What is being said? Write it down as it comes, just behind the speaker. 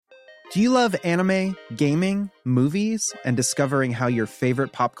Do you love anime, gaming, movies, and discovering how your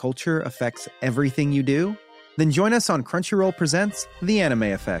favorite pop culture affects everything you do? Then join us on Crunchyroll Presents The Anime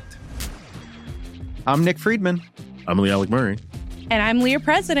Effect. I'm Nick Friedman. I'm Lee Alec Murray. And I'm Leah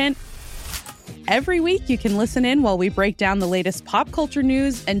President. Every week you can listen in while we break down the latest pop culture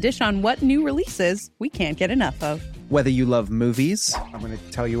news and dish on what new releases we can't get enough of. Whether you love movies, I'm going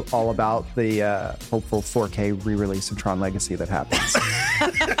to tell you all about the hopeful 4K re-release of Tron Legacy that happens.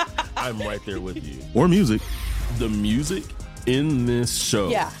 I'm right there with you. Or music. The music in this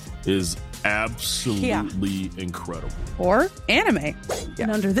show is absolutely incredible. Or anime. And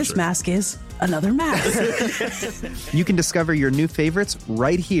under this mask is another mask. You can discover your new favorites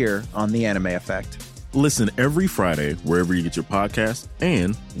right here on The Anime Effect. Listen every Friday wherever you get your podcast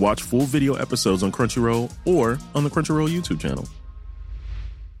and watch full video episodes on Crunchyroll or on the Crunchyroll YouTube channel.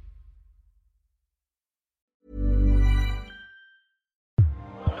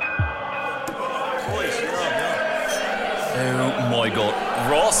 Oh my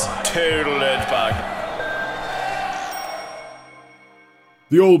god, Ross total laid back.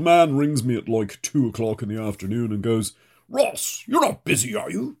 The old man rings me at like 2 o'clock in the afternoon and goes, "Ross, you're not busy,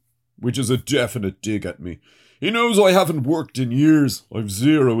 are you?" Which is a definite dig at me. He knows I haven't worked in years. I've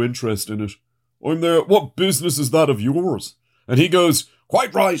zero interest in it. I'm there, "What business is that of yours?" And he goes,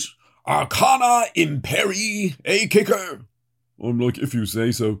 "Quite right. Arcana Imperii, kicker?" I'm like, "If you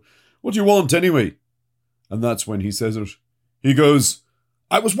say so. What do you want anyway?" And that's when he says it. He goes,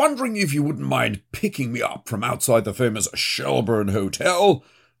 "I was wondering if you wouldn't mind picking me up from outside the famous Shelburne Hotel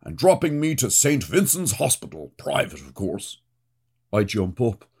and dropping me to St. Vincent's Hospital, private of course." I jump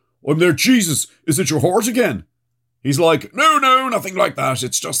up. I'm there, "Jesus, is it your heart again?" He's like, No, nothing like that.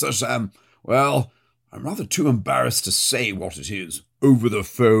 It's just that, well, I'm rather too embarrassed to say what it is. Over the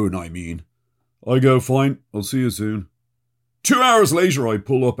phone, I mean. I go, "Fine, I'll see you soon." 2 hours later, I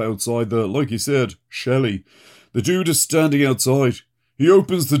pull up outside the, like you said, Shelley. The dude is standing outside. He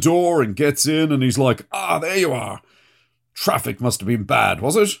opens the door and gets in and he's like, "There you are. Traffic must have been bad,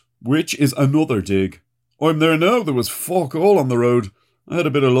 was it?" Which is another dig. I'm there now, there was fuck all on the road. I had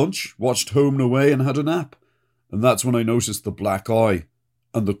a bit of lunch, watched Home and Away and had a nap. And that's when I noticed the black eye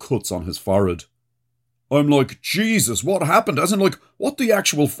and the cuts on his forehead. I'm like, "Jesus, what happened?" As in like, what the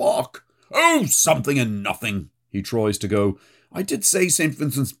actual fuck? "Oh, something and nothing," he tries to go. "I did say St.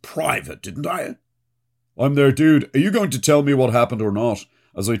 Vincent's private, didn't I?" I'm there, "Dude, are you going to tell me what happened or not?"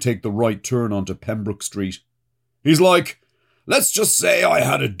 As I take the right turn onto Pembroke Street. He's like, "Let's just say I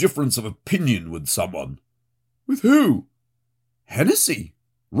had a difference of opinion with someone." "With who?" "Hennessy.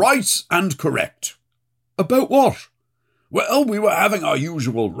 Right and correct." "About what?" "Well, we were having our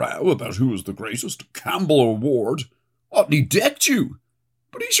usual row about who was the greatest, Campbell or Ward." "What, and he decked you?"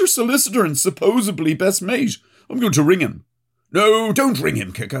 "But he's your solicitor and supposedly best mate. I'm going to ring him." "No, don't ring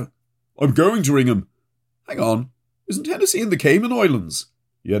him, Kicker." "I'm going to ring him." "Hang on, isn't Hennessy in the Cayman Islands?"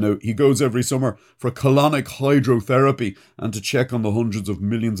 "Yeah, no, he goes every summer for colonic hydrotherapy and to check on the hundreds of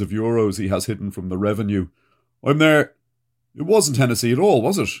millions of euros he has hidden from the revenue." I'm there, "It wasn't Hennessy at all,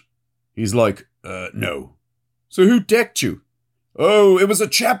 was it?" He's like, No. "So who decked you?" "Oh, it was a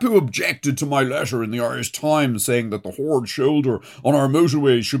chap who objected to my letter in the Irish Times saying that the Horde shoulder on our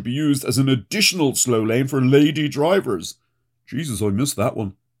motorways should be used as an additional slow lane for lady drivers." Jesus, I missed that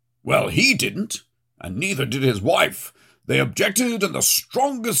one. "Well, he didn't, and neither did his wife. They objected in the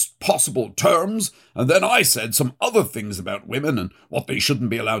strongest possible terms, and then I said some other things about women and what they shouldn't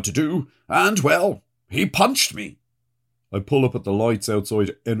be allowed to do, and, well, he punched me." I pull up at the lights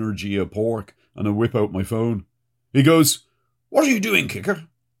outside Energia Park, and I whip out my phone. He goes, "What are you doing, Kicker?"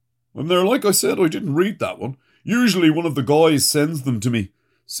 I'm there, like I said, I didn't read that one. Usually one of the guys sends them to me.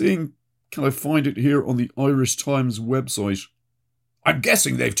 Seeing, can I find it here on the Irish Times website? "I'm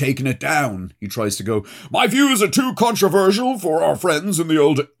guessing they've taken it down," he tries to go. "My views are too controversial for our friends in the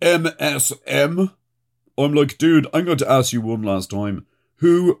old MSM." I'm like, "Dude, I'm going to ask you one last time.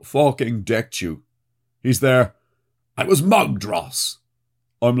 Who fucking decked you?" He's there, "I was mugged, Ross."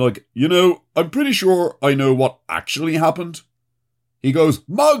 I'm like, I'm pretty sure I know what actually happened." He goes,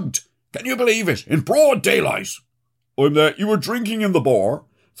 "Mugged! Can you believe it? In broad daylight." I'm there, "You were drinking in the bar,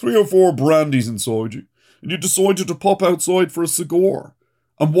 3 or 4 brandies inside you, and you decided to pop outside for a cigar.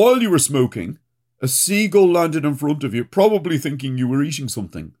 And while you were smoking, a seagull landed in front of you, probably thinking you were eating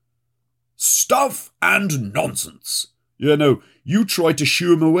something." "Stuff and nonsense." "Yeah, no, you tried to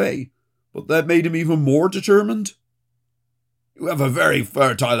shoo him away, but that made him even more determined." "You have a very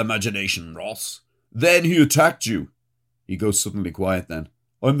fertile imagination, Ross." "Then he attacked you." He goes suddenly quiet then.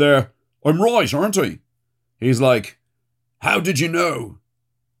 I'm there, "I'm right, aren't I?" He's like, "How did you know?"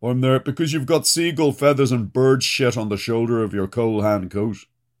 I'm there, "Because you've got seagull feathers and bird shit on the shoulder of your coal hand coat."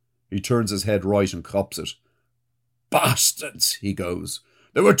 He turns his head right and cops it. Bastards, he goes.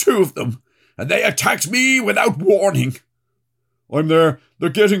 There were 2 of them, and they attacked me without warning. I'm there. They're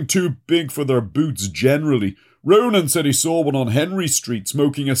getting too big for their boots generally. Ronan said he saw one on Henry Street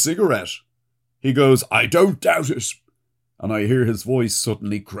smoking a cigarette. He goes, I don't doubt it. And I hear his voice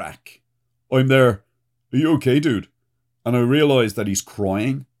suddenly crack. I'm there. Are you okay, dude? And I realise that he's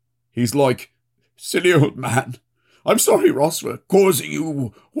crying. He's like, silly old man. I'm sorry, Ross, for causing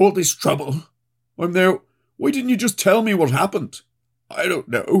you all this trouble. I'm there. Why didn't you just tell me what happened? I don't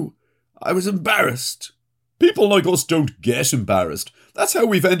know. I was embarrassed. People like us don't get embarrassed. That's how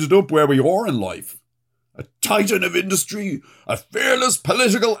we've ended up where we are in life. A titan of industry, a fearless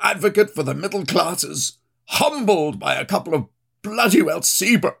political advocate for the middle classes, humbled by a couple of bloody well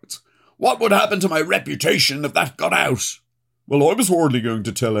seabirds. What would happen to my reputation if that got out? Well, I was hardly going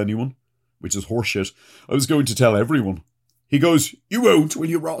to tell anyone, which is horseshit. I was going to tell everyone. He goes, you won't, will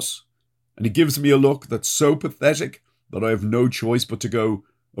you, Ross? And he gives me a look that's so pathetic that I have no choice but to go,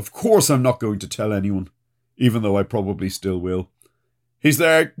 of course I'm not going to tell anyone, even though I probably still will. He's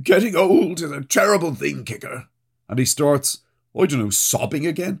there, getting old is a terrible thing, Kicker. And he starts, I don't know, sobbing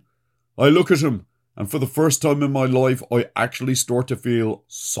again. I look at him, and for the first time in my life, I actually start to feel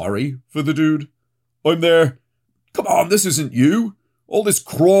sorry for the dude. I'm there, come on, this isn't you. All this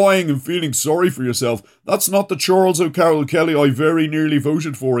crying and feeling sorry for yourself, that's not the Charles O'Carroll Kelly I very nearly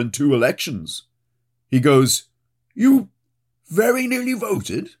voted for in 2 elections. He goes, you very nearly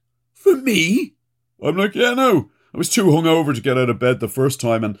voted? For me? I'm like, yeah, no. I was too hungover to get out of bed the first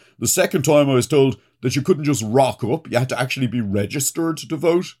time, and the second time I was told that you couldn't just rock up, you had to actually be registered to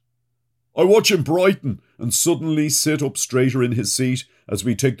vote. I watch him brighten and suddenly sit up straighter in his seat as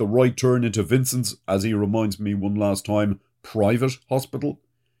we take the right turn into Vincent's, as he reminds me one last time, private hospital.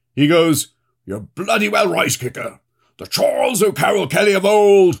 He goes, you're bloody well right, Kicker. The Charles O'Carroll Kelly of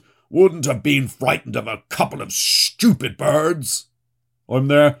old wouldn't have been frightened of a couple of stupid birds. I'm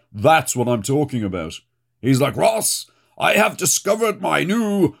there, that's what I'm talking about. He's like, Ross, I have discovered my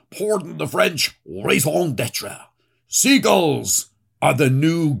new, pardon the French, raison d'etre. Seagulls are the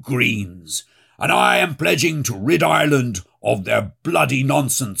new greens, and I am pledging to rid Ireland of their bloody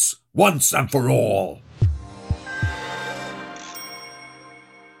nonsense once and for all.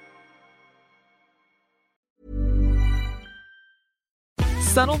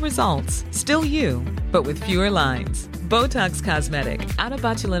 Subtle results, still you, but with fewer lines. Botox Cosmetic,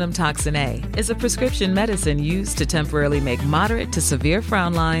 out-of-botulinum toxin A, is a prescription medicine used to temporarily make moderate to severe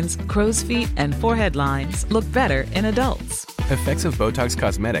frown lines, crow's feet, and forehead lines look better in adults. Effects of Botox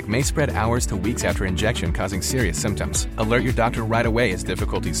Cosmetic may spread hours to weeks after injection, causing serious symptoms. Alert your doctor right away as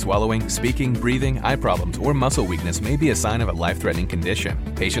difficulty swallowing, speaking, breathing, eye problems, or muscle weakness may be a sign of a life-threatening condition.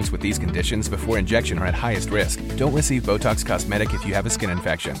 Patients with these conditions before injection are at highest risk. Don't receive Botox Cosmetic if you have a skin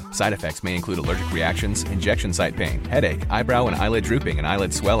infection. Side effects may include allergic reactions, injection site pain, headache, eyebrow and eyelid drooping, and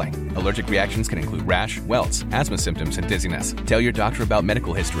eyelid swelling. Allergic reactions can include rash, welts, asthma symptoms, and dizziness. Tell your doctor about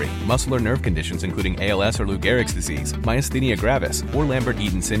medical history, muscle or nerve conditions including ALS or Lou Gehrig's disease, myasthenia gravis, or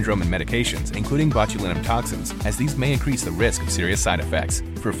Lambert-Eaton syndrome, and medications, including botulinum toxins, as these may increase the risk of serious side effects.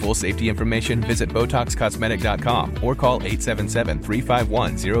 For full safety information, visit BotoxCosmetic.com or call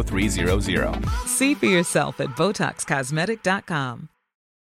 877-351-0300. See for yourself at BotoxCosmetic.com.